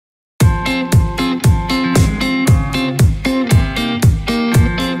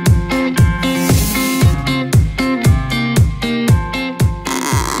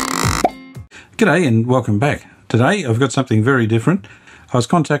G'day and welcome back. Today I've got something very different. I was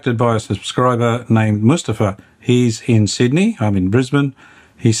contacted by a subscriber named Mustafa. He's in Sydney, I'm in Brisbane.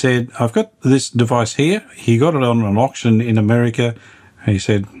 He said, I've got this device here. He got it on an auction in America. And he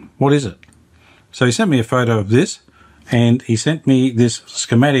said, what is it? So he sent me a photo of this and he sent me this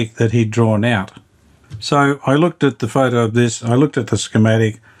schematic that he'd drawn out. So I looked at the photo of this, I looked at the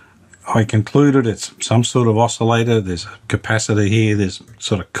schematic, I concluded it's some sort of oscillator. There's a capacitor here, there's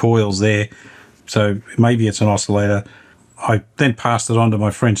sort of coils there. So maybe it's an oscillator. I then passed it on to my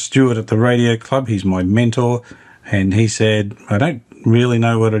friend Stuart at the radio club. He's my mentor. And he said, I don't really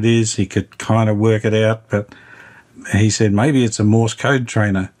know what it is. He could kind of work it out, but he said, maybe it's a Morse code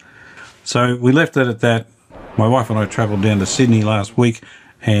trainer. So we left it at that. My wife and I travelled down to Sydney last week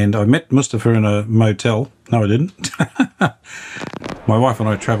and I met Mustafa in a motel. No, I didn't. My wife and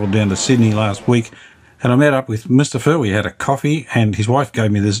I travelled down to Sydney last week and I met up with Mustafa. We had a coffee and his wife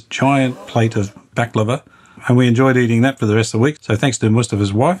gave me this giant plate of baklava and we enjoyed eating that for the rest of the week. So thanks to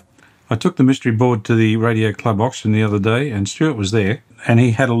Mustafa's wife. I took the mystery board to the radio club auction the other day and Stuart was there and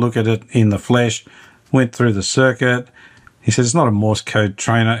he had a look at it in the flesh, went through the circuit. He said, it's not a Morse code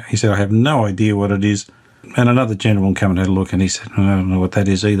trainer. He said, I have no idea what it is. And another gentleman came and had a look and he said, I don't know what that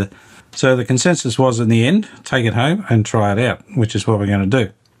is either. So the consensus was in the end, take it home and try it out, which is what we're going to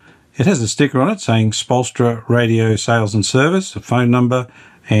do. It has a sticker on it saying Spolstra Radio Sales and Service, a phone number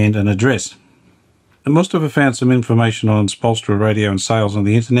and an address. And Mustafa found some information on Spolstra Radio and Sales on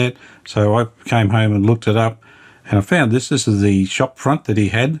the internet, so I came home and looked it up and I found this. This is the shop front that he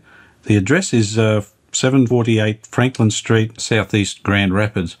had. The address is 748 Franklin Street, Southeast Grand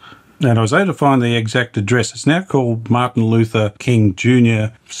Rapids. And I was able to find the exact address. It's now called Martin Luther King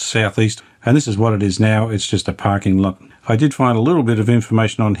Jr. Southeast, and this is what it is now. It's just a parking lot. I did find a little bit of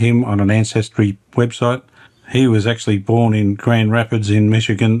information on him on an Ancestry website. He was actually born in Grand Rapids in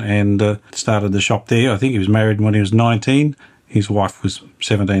Michigan and started the shop there. I think he was married when he was 19. His wife was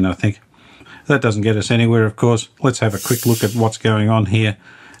 17, I think. That doesn't get us anywhere, of course. Let's have a quick look at what's going on here.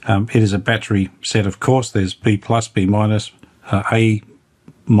 It is a battery set, of course. There's B+, B-, A-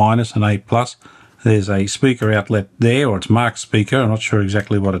 and A+. There's a speaker outlet there, or it's marked speaker. I'm not sure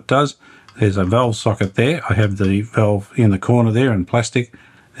exactly what it does. There's a valve socket there. I have the valve in the corner there in plastic.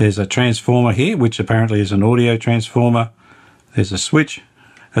 There's a transformer here, which apparently is an audio transformer. There's a switch,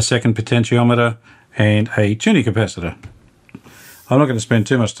 a second potentiometer, and a tuning capacitor. I'm not going to spend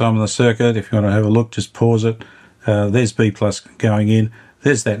too much time on the circuit. If you want to have a look, just pause it. There's B+ going in.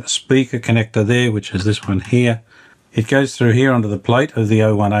 There's that speaker connector there, which is this one here. It goes through here onto the plate of the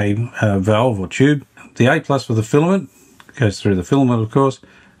O1A valve or tube. The A+ for the filament goes through the filament, of course.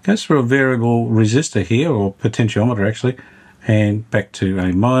 Goes through a variable resistor here, or potentiometer actually, and back to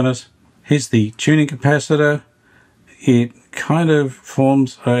A-. Here's the tuning capacitor. It kind of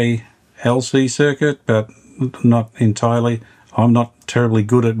forms a LC circuit, but not entirely. I'm not terribly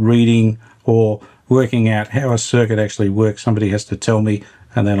good at reading or working out how a circuit actually works. Somebody has to tell me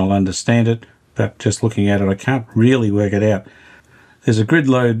and then I'll understand it. But just looking at it, I can't really work it out. There's a grid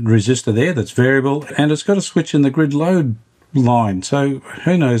load resistor there that's variable, and it's got a switch in the grid load line. So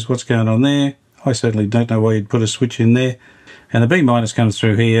who knows what's going on there? I certainly don't know why you'd put a switch in there. And the B- comes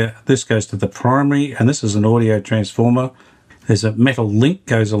through here. This goes to the primary, and this is an audio transformer. There's a metal link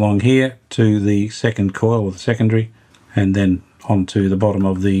goes along here to the second coil or the secondary, and then onto the bottom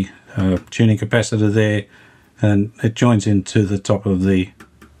of the tuning capacitor there, and it joins into the top of the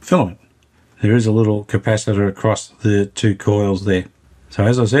filament. There is a little capacitor across the two coils there. So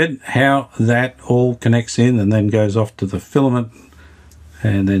as I said, how that all connects in and then goes off to the filament,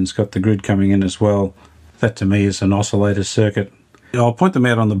 and then it's got the grid coming in as well. That to me is an oscillator circuit. I'll point them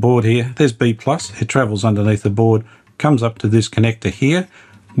out on the board here. There's B+, it travels underneath the board, comes up to this connector here.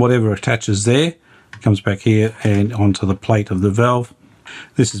 Whatever attaches there comes back here and onto the plate of the valve.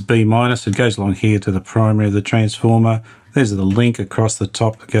 This is B-, it goes along here to the primary of the transformer. There's the link across the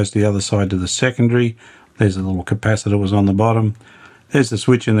top that goes to the other side to the secondary. There's a little capacitor was on the bottom. There's the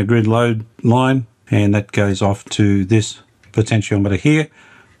switch in the grid load line, and that goes off to this potentiometer here,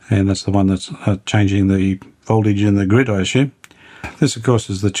 and that's the one that's changing the voltage in the grid, I assume. This, of course,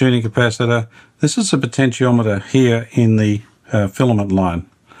 is the tuning capacitor. This is a potentiometer here in the filament line,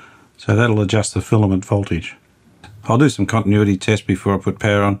 so that'll adjust the filament voltage. I'll do some continuity test before I put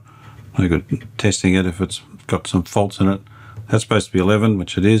power on. I'm good testing it if it's got some faults in it. That's supposed to be 11,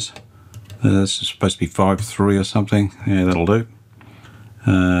 which it is. This is supposed to be 5.3 or something. Yeah, that'll do.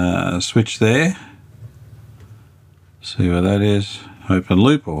 Switch there. See what that is. Open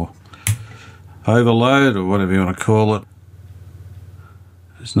loop or overload or whatever you want to call it.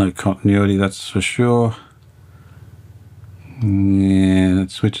 There's no continuity, that's for sure. Yeah, that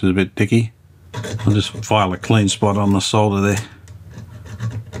switch is a bit dicky. I'll just file a clean spot on the solder there.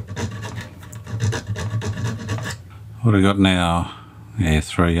 What have I got now? Yeah,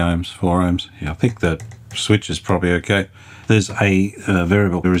 3 ohms, 4 ohms. Yeah, I think that switch is probably okay. There's a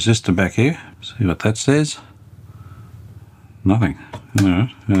variable resistor back here. See what that says. Nothing.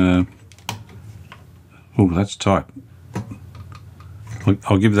 Oh, that's tight.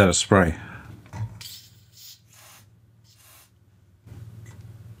 I'll give that a spray.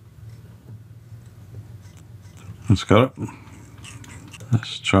 That's got it.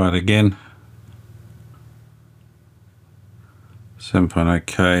 Let's try it again.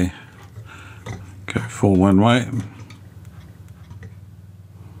 7.8K. Go full one way.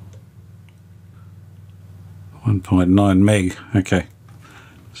 1.9 meg. Okay.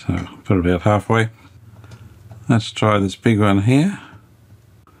 So put it about halfway. Let's try this big one here.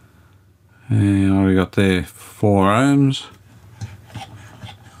 And what we got there? 4 ohms.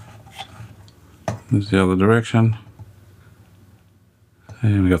 There's the other direction.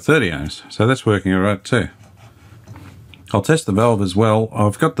 And we got 30 ohms. So that's working all right too. I'll test the valve as well.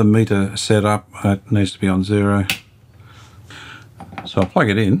 I've got the meter set up. It needs to be on 0. So I'll plug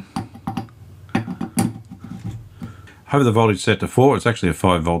it in. I have the voltage set to 4. It's actually a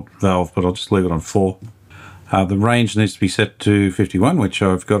 5-volt valve, but I'll just leave it on 4. The range needs to be set to 51, which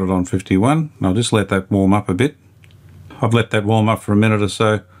I've got it on 51. I'll just let that warm up a bit. I've let that warm up for a minute or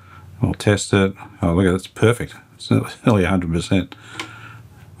so. I'll test it. Oh, look at that, it's perfect. It's nearly 100%.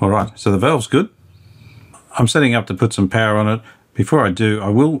 All right, so the valve's good. I'm setting up to put some power on it. Before I do, I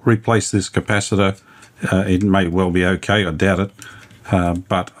will replace this capacitor. It may well be okay, I doubt it.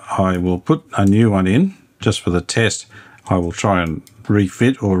 But I will put a new one in just for the test. I will try and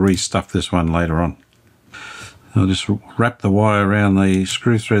refit or restuff this one later on. I'll just wrap the wire around the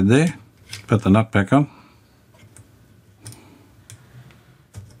screw thread there, put the nut back on.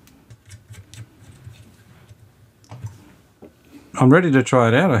 I'm ready to try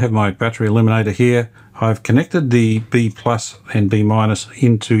it out. I have my battery eliminator here. I've connected the B plus and B minus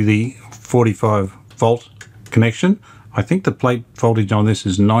into the 45 volt connection. I think the plate voltage on this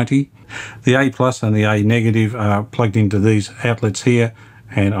is 90. The A plus and the A negative are plugged into these outlets here,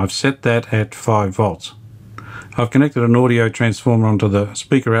 and I've set that at 5 volts. I've connected an audio transformer onto the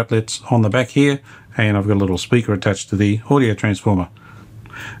speaker outlets on the back here, and I've got a little speaker attached to the audio transformer.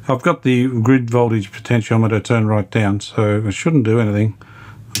 I've got the grid voltage potentiometer turned right down, so it shouldn't do anything.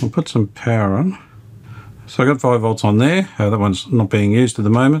 I'll put some power on. So I've got 5 volts on there. That one's not being used at the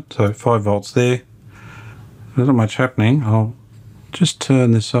moment, so 5 volts there. There's not much happening. I'll just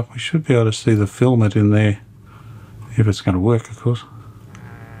turn this up. We should be able to see the filament in there, if it's going to work, of course.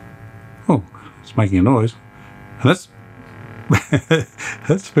 Oh, it's making a noise. And that's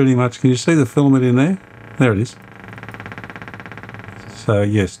that's pretty much. Can you see the filament in there? There it is. So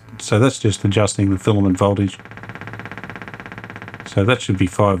yes, so that's just adjusting the filament voltage. So that should be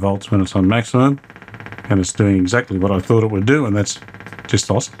 5 volts when it's on maximum, and it's doing exactly what I thought it would do, and that's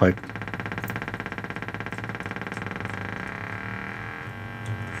just oscillate.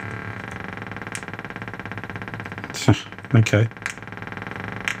 Okay.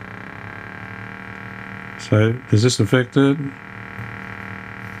 So is this affected?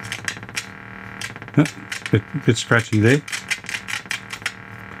 Oh, bit scratchy there.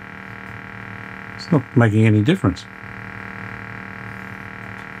 It's not making any difference.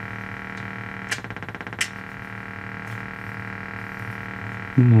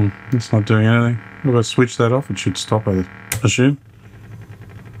 It's not doing anything. If I switch that off, it should stop, I assume.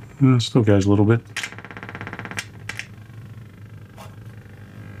 It still goes a little bit.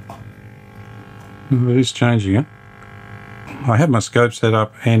 It is changing it. I have my scope set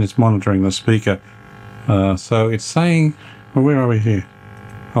up and it's monitoring the speaker. So it's saying, well, where are we here?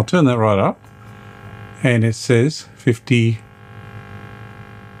 I'll turn that right up. And it says 50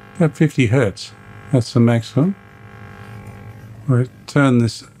 hertz. That's the maximum. We'll turn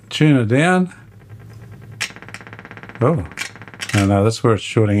this tuner down. Oh, no, that's where it's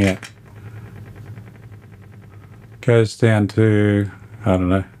shorting out. Goes down to, I don't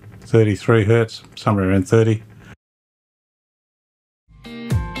know, 33 hertz, somewhere around 30.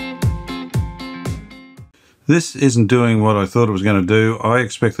 This isn't doing what I thought it was going to do. I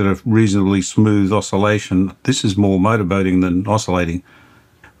expected a reasonably smooth oscillation. This is more motorboating than oscillating.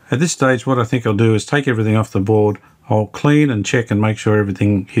 At this stage, what I think I'll do is take everything off the board. I'll clean and check and make sure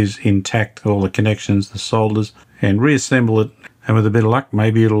everything is intact, all the connections, the solders, and reassemble it. And with a bit of luck,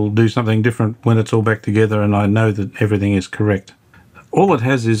 maybe it'll do something different when it's all back together and I know that everything is correct. All it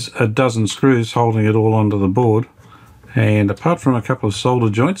has is a dozen screws holding it all onto the board. And apart from a couple of solder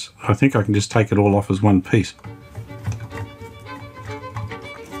joints, I think I can just take it all off as one piece.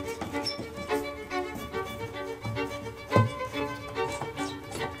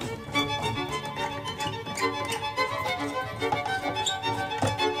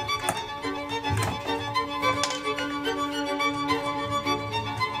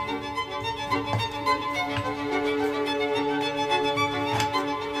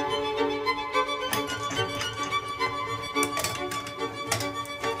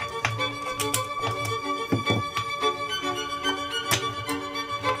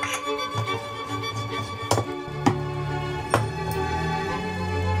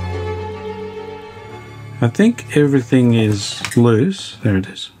 I think everything is loose. There it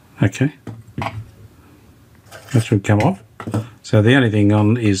is. Okay. That should come off. So the only thing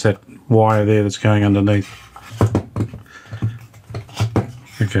on is that wire there that's going underneath.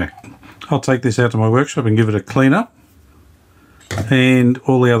 Okay. I'll take this out to my workshop and give it a clean up. And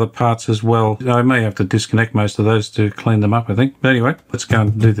all the other parts as well. I may have to disconnect most of those to clean them up, I think. But anyway, let's go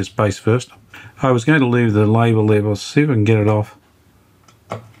and do this base first. I was going to leave the label there, but I'll see if I can get it off.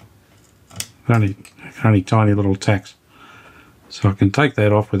 Only tiny little tacks. So I can take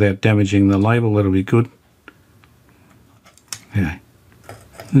that off without damaging the label. That'll be good. Okay.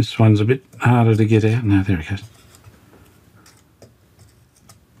 This one's a bit harder to get out. No, there it goes.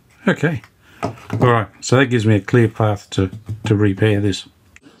 Okay. Alright, so that gives me a clear path to repair this.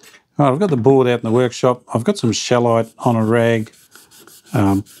 Alright, I've got the board out in the workshop. I've got some shellite on a rag.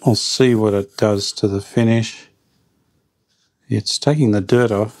 I'll see what it does to the finish. It's taking the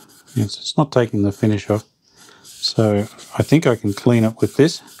dirt off. It's not taking the finish off. So I think I can clean it with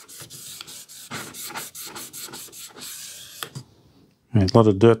this. A lot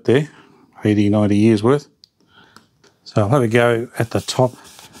of dirt there, 80, 90 years worth. So I'll have a go at the top.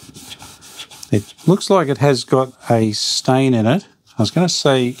 It looks like it has got a stain in it. I was going to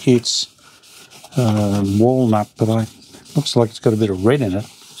say it's walnut, but it looks like it's got a bit of red in it.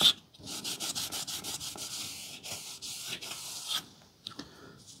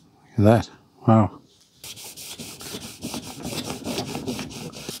 Look at that. Wow.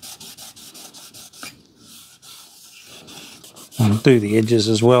 I'll do the edges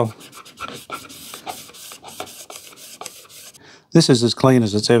as well. This is as clean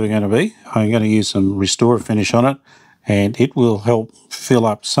as it's ever going to be. I'm going to use some Resora-finish on it, and it will help fill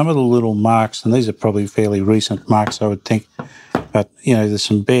up some of the little marks, and these are probably fairly recent marks, I would think. But, you know, there's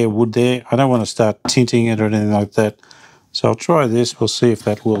some bare wood there. I don't want to start tinting it or anything like that. So I'll try this. We'll see if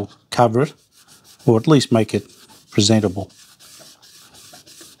that will cover it, or at least make it presentable.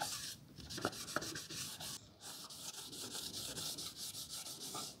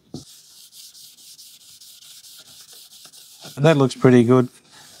 That looks pretty good.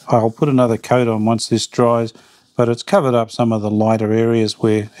 I'll put another coat on once this dries, but it's covered up some of the lighter areas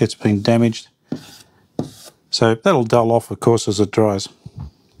where it's been damaged. So that'll dull off, of course, as it dries.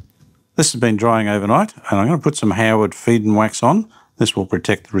 This has been drying overnight, and I'm going to put some Howard feed and wax on. This will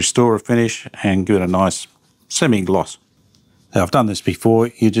protect the Resora-finish and give it a nice semi-gloss. Now, I've done this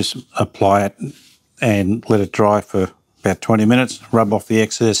before. You just apply it and let it dry for about 20 minutes, rub off the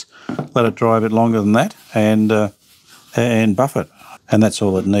excess, let it dry a bit longer than that, and buff it, and that's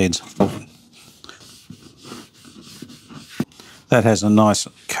all it needs. That has a nice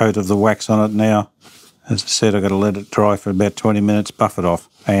coat of the wax on it now. As I said, I've got to let it dry for about 20 minutes, buff it off,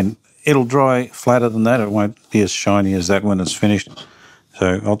 and it'll dry flatter than that. It won't be as shiny as that when it's finished.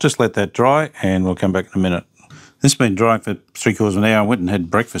 So I'll just let that dry, and we'll come back in a minute. This has been drying for 3/4 of an hour. I went and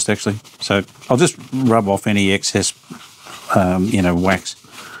had breakfast, actually. So I'll just rub off any excess, wax.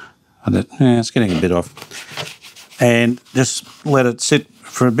 It's getting a bit off. And just let it sit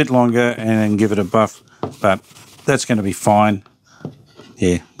for a bit longer and then give it a buff. But that's going to be fine.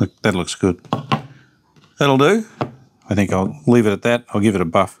 Yeah, look, that looks good. That'll do. I think I'll leave it at that. I'll give it a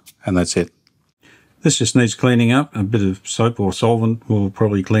buff, and that's it. This just needs cleaning up. A bit of soap or solvent will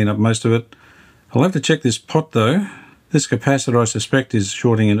probably clean up most of it. I'll have to check this pot, though. This capacitor, I suspect, is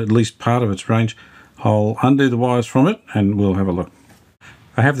shorting in at least part of its range. I'll undo the wires from it, and we'll have a look.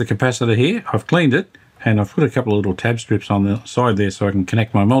 I have the capacitor here. I've cleaned it. And I've put a couple of little tab strips on the side there so I can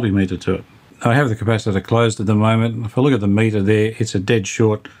connect my multimeter to it. I have the capacitor closed at the moment. If I look at the meter there, it's a dead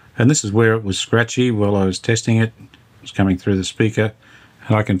short. And this is where it was scratchy while I was testing it. It was coming through the speaker.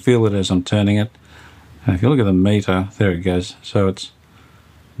 And I can feel it as I'm turning it. And if you look at the meter, there it goes. So it's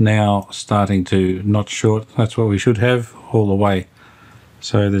now starting to not short. That's what we should have all the way.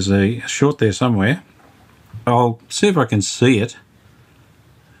 So there's a short there somewhere. I'll see if I can see it.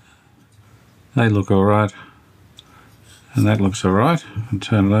 They look all right, and that looks all right. And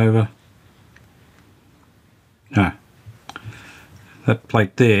turn it over. No, that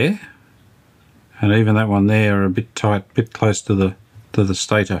plate there, and even that one there are a bit tight, bit close to the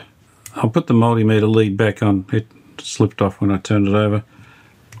stator. I'll put the multimeter lead back on. It slipped off when I turned it over.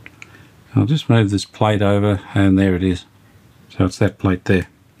 I'll just move this plate over, and there it is. So it's that plate there.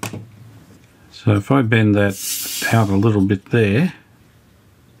 So if I bend that out a little bit there.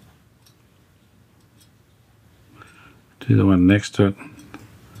 Do the one next to it.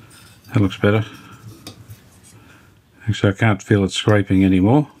 That looks better. Actually, I can't feel it scraping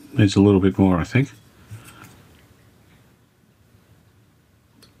anymore. Needs a little bit more, I think.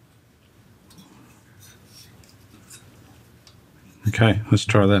 Okay, let's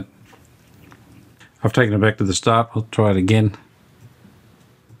try that. I've taken it back to the start. I'll try it again.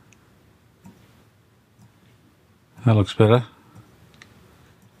 That looks better.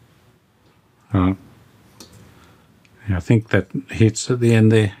 All right. Yeah, I think that hits at the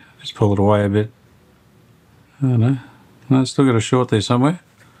end there. Just pull it away a bit. I don't know. No, it's still got a short there somewhere.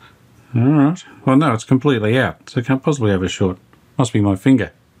 All right. Well, no, it's completely out. So it can't possibly have a short. Must be my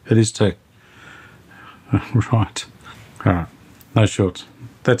finger. It is too. Right. All right. No shorts.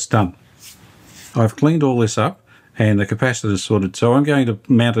 That's done. I've cleaned all this up and the capacitor is sorted. So I'm going to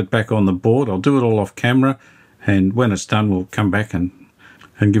mount it back on the board. I'll do it all off camera. And when it's done, we'll come back and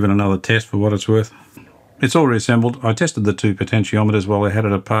give it another test for what it's worth. It's all reassembled. I tested the 2 potentiometers while I had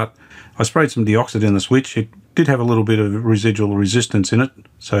it apart. I sprayed some deoxide in the switch. It did have a little bit of residual resistance in it,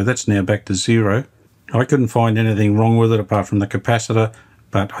 so that's now back to 0. I couldn't find anything wrong with it apart from the capacitor,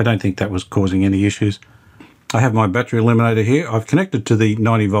 but I don't think that was causing any issues. I have my battery eliminator here. I've connected to the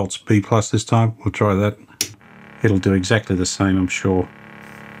 90 volts B+ this time. We'll try that. It'll do exactly the same, I'm sure.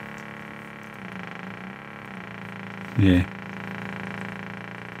 Yeah.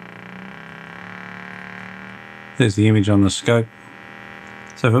 There's the image on the scope.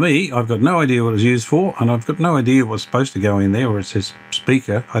 So for me, I've got no idea what it's used for, and I've got no idea what's supposed to go in there where it says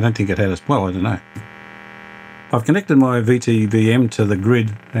speaker. I don't think it had well, I don't know. I've connected my VTVM to the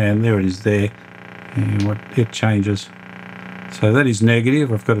grid, and there it is there. And what it changes. So that is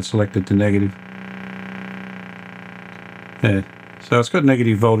negative. I've got it selected to negative. Yeah. So it's got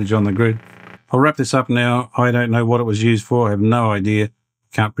negative voltage on the grid. I'll wrap this up now. I don't know what it was used for. I have no idea.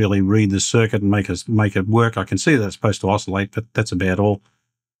 Can't really read the circuit and make it work. I can see that it's supposed to oscillate, but that's about all.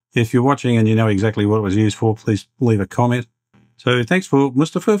 If you're watching and you know exactly what it was used for, please leave a comment. So thanks for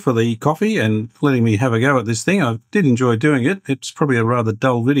Mustafa for the coffee and letting me have a go at this thing. I did enjoy doing it. It's probably a rather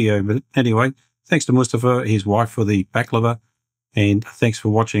dull video, but anyway, thanks to Mustafa, his wife, for the baklava, and thanks for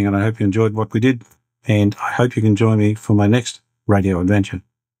watching, and I hope you enjoyed what we did, and I hope you can join me for my next radio adventure.